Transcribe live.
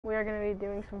We are going to be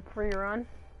doing some free run.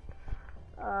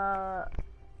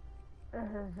 This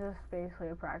is just basically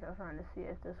a practice run to see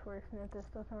if this works, and if this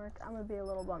doesn't work, I'm going to be a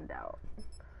little bummed out.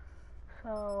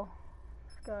 So,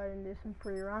 let's go ahead and do some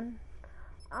free run.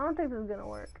 I don't think this is going to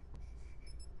work.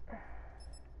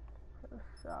 This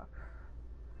sucks.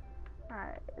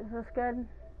 Alright, is this good?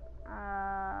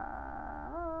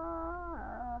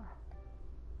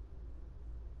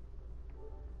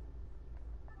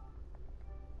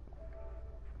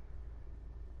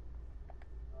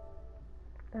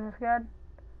 Is this good?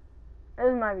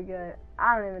 This might be good.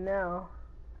 I don't even know.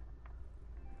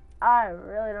 I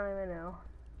really don't even know.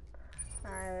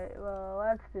 Alright, well,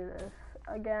 let's do this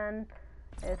again.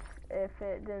 If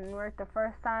it didn't work the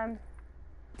first time,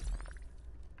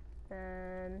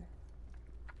 then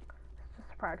it's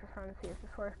just a practice run to see if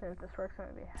this works. And if this works, I'm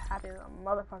gonna be happy as a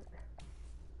motherfucker.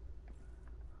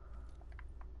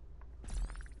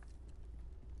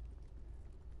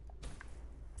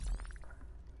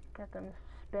 Get them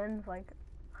spins like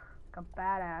a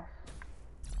badass.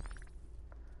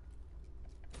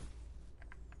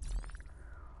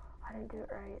 I didn't do it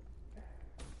right.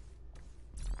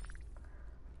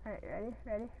 Alright,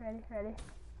 ready?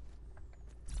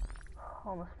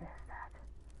 Almost missed that.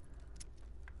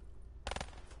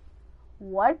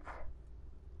 What?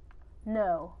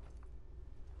 No.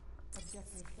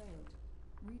 Objective failed.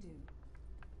 Redo.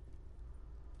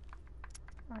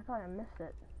 I thought I missed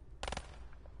it.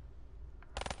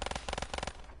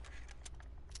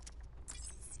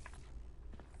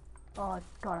 Oh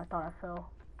god, I thought I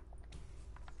fell.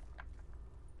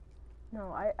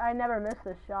 No, I never missed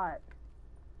this shot.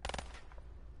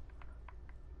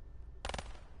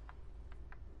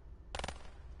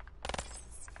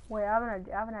 Wait, I have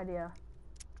an idea.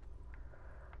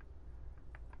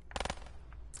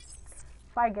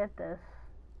 If I get this,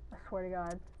 I swear to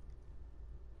God.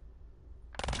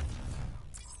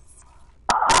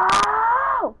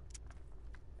 Oh!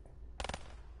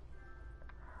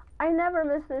 I never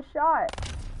missed this shot.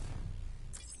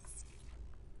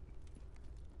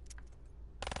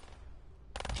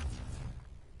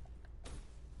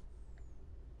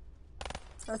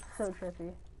 That's so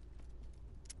trippy.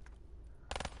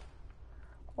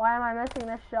 Why am I missing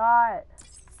this shot?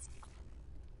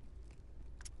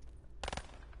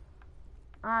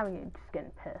 I'm just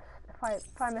getting pissed. If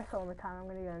I miss it one more time, I'm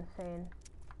gonna go insane.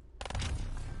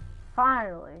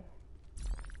 Finally.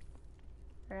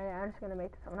 Alright, I'm just gonna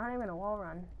make this. I'm not even a wall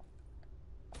run.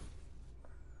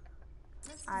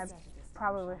 I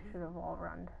probably should have wall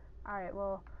run. Alright,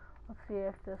 well, let's see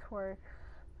if this works.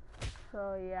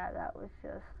 So yeah, that was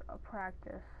just a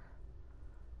practice.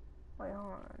 Wait,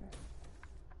 hold on.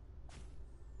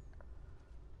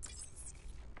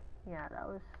 Yeah, that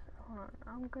was, hold on,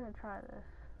 I'm gonna try this.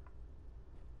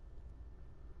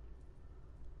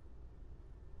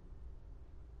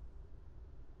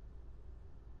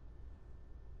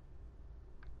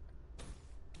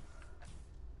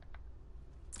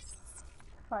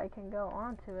 If I can go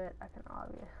onto it, I can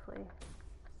obviously.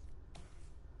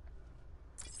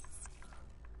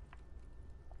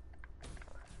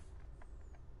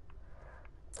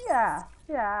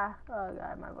 Yeah. Oh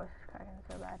god, my voice is cracking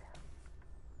so bad.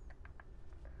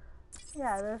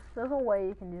 Yeah, there's a way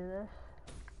you can do this.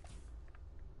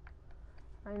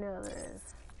 I know there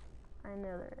is. And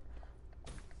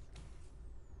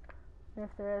if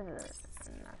there isn't,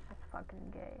 then that's just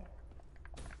fucking gay.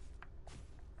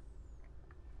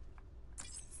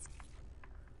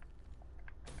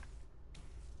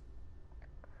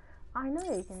 I know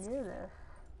you can do this.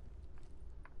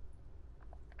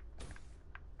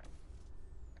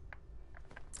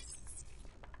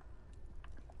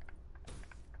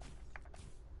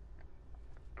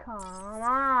 Come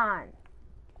on!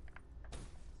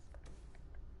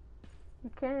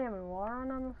 You can't even wall run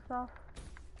on this stuff.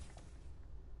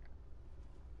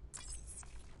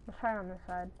 Let's try it on this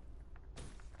side.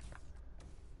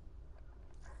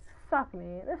 Suck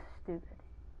me. This is stupid.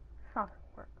 It's not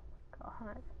gonna work.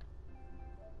 God.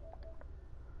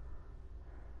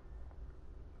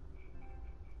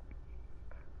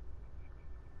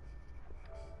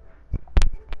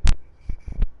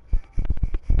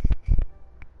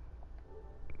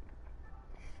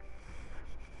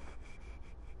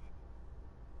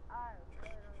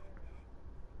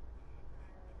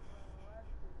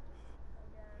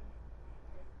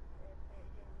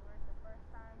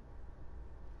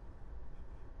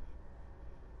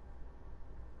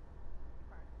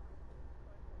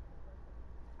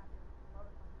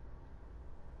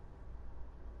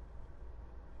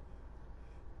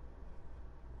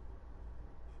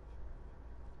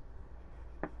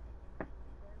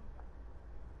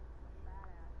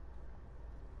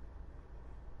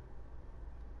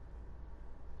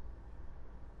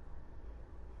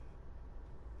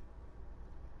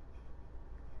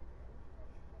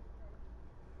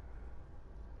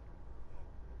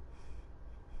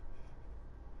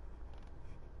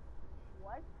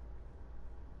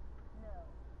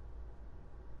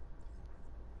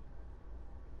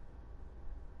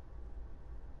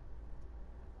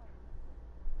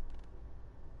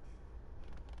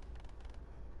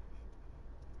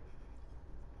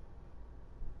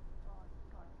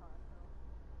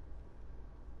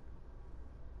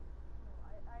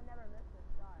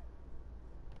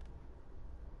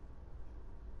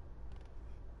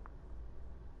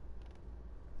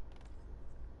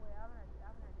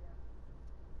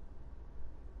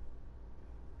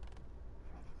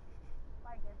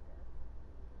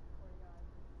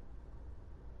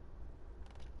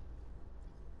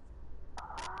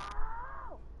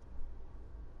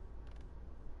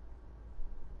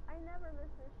 never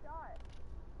miss a shot.